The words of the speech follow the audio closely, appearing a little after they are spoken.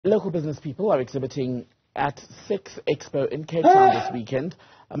Local business people are exhibiting at Sex Expo in Cape Town this weekend.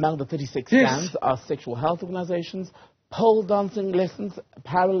 Among the 36 stands are sexual health organizations, pole dancing lessons,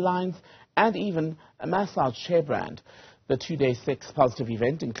 apparel lines, and even a massage chair brand. The two-day Sex Positive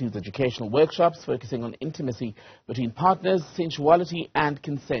event includes educational workshops focusing on intimacy between partners, sensuality, and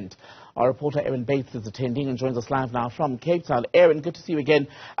consent. Our reporter Erin Bates is attending and joins us live now from Cape Town. Erin, good to see you again.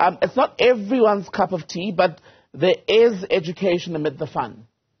 It's not everyone's cup of tea, but there is education amid the fun.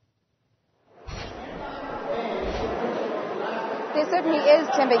 There certainly is,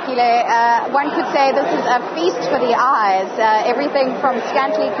 Tembekile. One could say this is a feast for the eyes. Everything from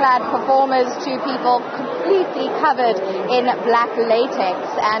scantily clad performers to people completely covered in black latex.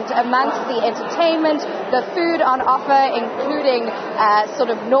 And amongst the entertainment, the food on offer, including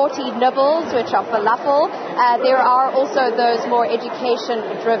sort of naughty nibbles, which are falafel. There are also those more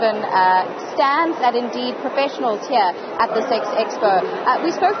education-driven stands and indeed professionals here at the Sex Expo.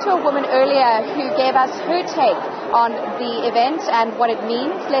 We spoke to a woman earlier who gave us her take on the event and what it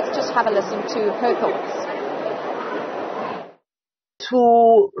means. Let's just have a listen to her thoughts.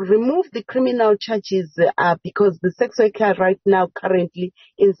 To remove the criminal charges because the sex worker right now currently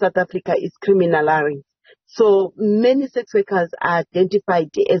in South Africa is criminalized. So many sex workers are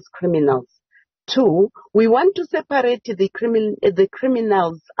identified as criminals. Two, we want to separate the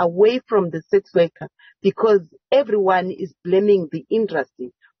criminals away from the sex worker because everyone is blaming the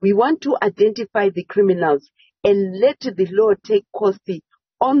industry. We want to identify the criminals and let the law take course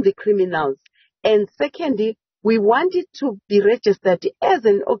on the criminals. And secondly, we want it to be registered as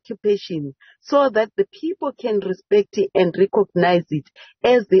an occupation so that the people can respect it and recognize it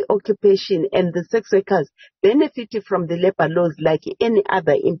as the occupation, and the sex workers benefit from the labor laws like any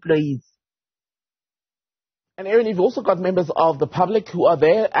other employees. And Erin, you've also got members of the public who are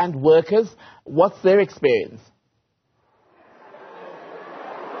there and workers. What's their experience?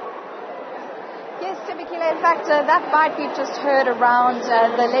 In fact, that bite we've just heard around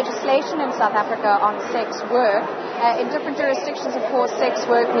the legislation in South Africa on sex work. In different jurisdictions, of course, sex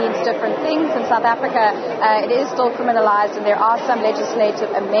work means different things. In South Africa, it is still criminalized, and there are some legislative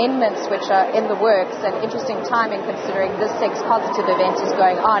amendments which are in the works. And interesting timing considering this sex positive event is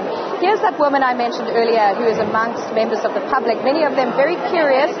going on. Here's that woman I mentioned earlier who is amongst members of the public, many of them very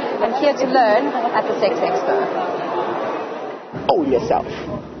curious and here to learn at the Sex Expo. Own yourself.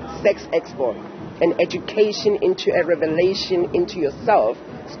 Sex Expo. An education into a revelation into yourself.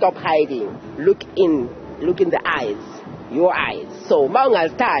 Stop hiding. Look in the eyes. Your eyes. So,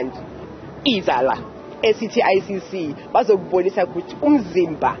 maungalthand izala SCTICC bazokubonisa ukuthi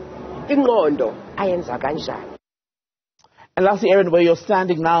umzimba ingqondo ayenza kanjani. And lastly, Erin, where you're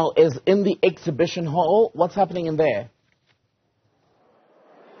standing now is in the exhibition hall. What's happening in there?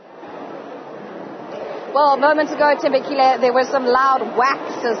 Well, moments ago, Tembekile, there was some loud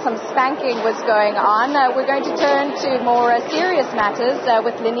whacks as some spanking was going on. We're going to turn to more serious matters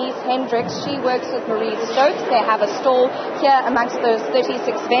with Lenise Hendricks. She works with Marie Stokes. They have a stall here amongst those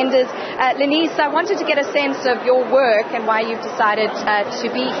 36 vendors. Lenise, I wanted to get a sense of your work and why you've decided to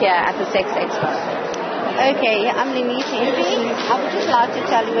be here at the Sex Expo. Okay, I'm Lenise Hendricks. I would just like to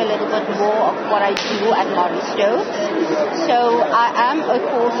tell you a little bit more of what I do at Marie Stokes. So I am a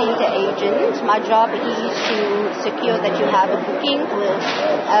call center agent. My job is to secure that you have a booking with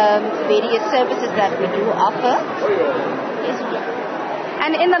various services that we do offer. Yes,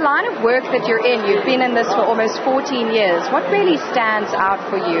 and in the line of work that you're in, you've been in this for almost 14 years. What really stands out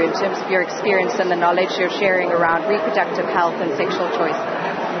for you in terms of your experience and the knowledge you're sharing around reproductive health and sexual choice?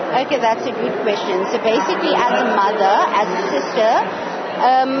 Okay, that's a good question. So basically, as a mother, as a sister,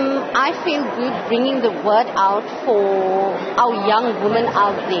 I feel good bringing the word out for our young women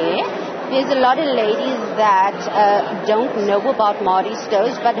out there. There's a lot of ladies that don't know about Marie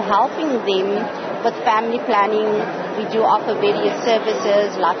Stokes, but helping them with family planning. We do offer various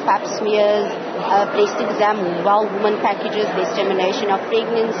services like pap smears, breast exam, well woman packages, breast termination of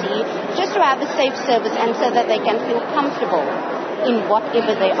pregnancy, just to have a safe service and so that they can feel comfortable in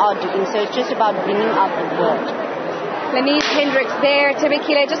whatever they are doing. So it's just about bringing out the word. Lenise Hendricks there,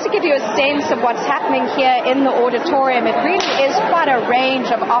 Tembekile, just to give you a sense of what's happening here in the auditorium. It really is quite a range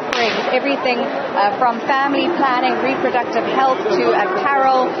of offerings, everything from family planning, reproductive health to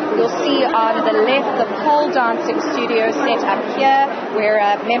apparel. You'll see on the left the pole dancing studio set up here where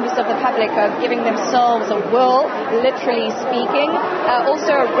members of the public are giving themselves a whirl, literally speaking.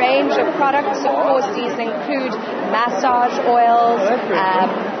 Also a range of products, of course, these include massage oils,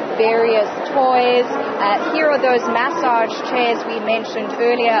 various toys. Here are those massage chairs we mentioned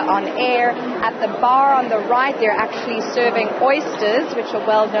earlier on air. At the bar on the right, they're actually serving oysters, which are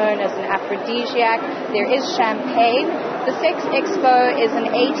well known as an aphrodisiac. There is champagne. The Sex Expo is an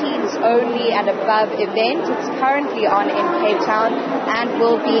 18s only and above event. It's currently on in Cape Town and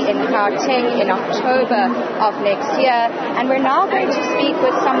will be in Gauteng in October of next year. And we're now going to speak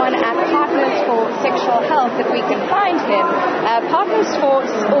with someone at Partners for Sexual Health, if we can find him. Partners for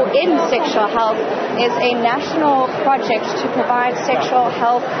in Sexual Health is a national project to provide sexual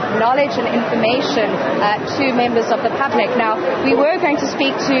health knowledge and information to members of the public. Now, we were going to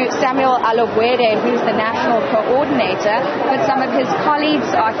speak to Samuel Alogwede, who's the national coordinator, but some of his colleagues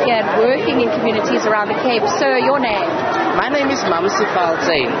are here working in communities around the Cape. Sir, your name? My name is Mamsipal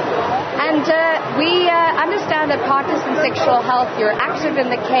Zain. And we understand that Partners in Sexual Health, you're active in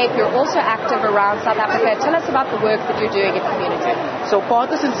the Cape, you're also active around South Africa. Tell us about the work that you're doing in the community. So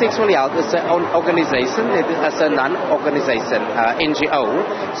Partners in Sexual Health is an organization, it is a non-organization,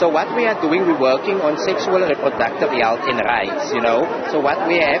 NGO. So what we are doing, we're working on sexual reproductive health and rights, So what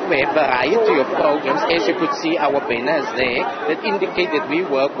we have variety of programs. As you could see, our banners there that indicate that we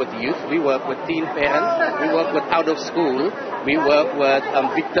work with youth, we work with teen parents, we work with out of school, we work with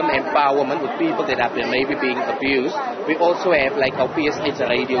victim empowerment with people that have been maybe being abused. We also have like our PSH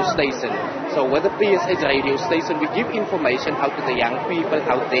radio station. So with the PSH radio station, we give information out to the young people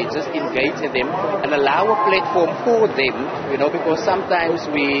out there, just engage in them and allow a platform for them, because sometimes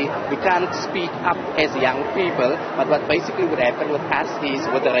we can't speak up as young people, but what basically would happen with us is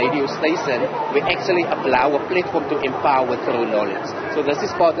with the radio station, we actually allow a platform to empower through knowledge. So this is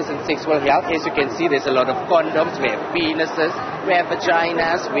Partners in Sexual Health. As you can see, there's a lot of condoms, we have penises, we have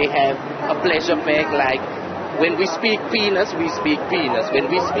vaginas, we have a pleasure bag. Like when we speak penis, we speak penis. When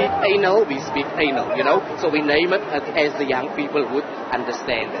we speak anal, we speak anal, So we name it as the young people would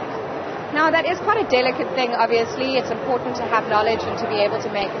understand it. Now, that is quite a delicate thing, obviously. It's important to have knowledge and to be able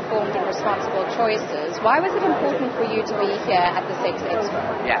to make informed and responsible choices. Why was it important for you to be here at the Sex Expo?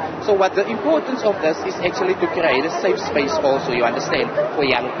 Yeah, so what the importance of this is actually to create a safe space also, you understand, for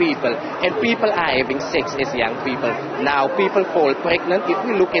young people. And people are having sex as young people. Now, people fall pregnant. If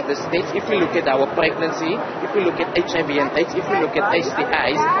we look at the stats, if we look at our pregnancy, if we look at HIV and AIDS, if we look at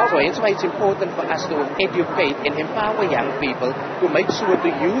STIs, so that's why it's important for us to educate and empower young people to make sure to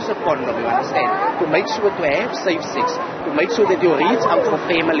use a condom. You understand? To make sure to have safe sex, to make sure that you reach out for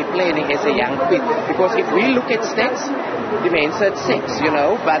family planning as a young kid. Because if we look at stats, the man said sex,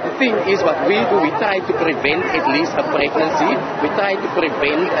 But the thing is, what we do, we try to prevent at least a pregnancy. We try to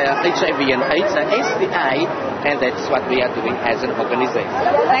prevent HIV and AIDS and STI, and that's what we are doing as an organization.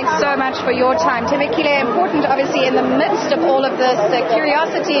 Thanks so much for your time. Tebekile, important obviously in the midst of all of this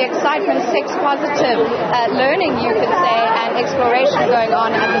curiosity, excitement, sex positive learning, you could say, and exploration going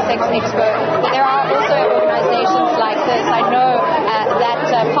on at the Sex Expo. There are also organizations like this. I know that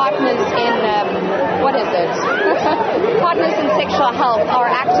Partners in, Partners in Sexual Health are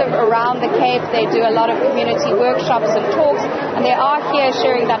active around the Cape. They do a lot of community workshops and talks, and they are here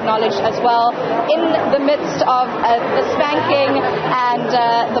sharing that knowledge as well in the midst of the spanking and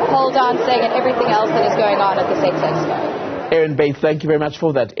the pole dancing and everything else that is going on at the Sex Expo. Erin Bates, thank you very much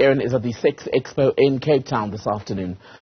for that. Erin is at the Sex Expo in Cape Town this afternoon.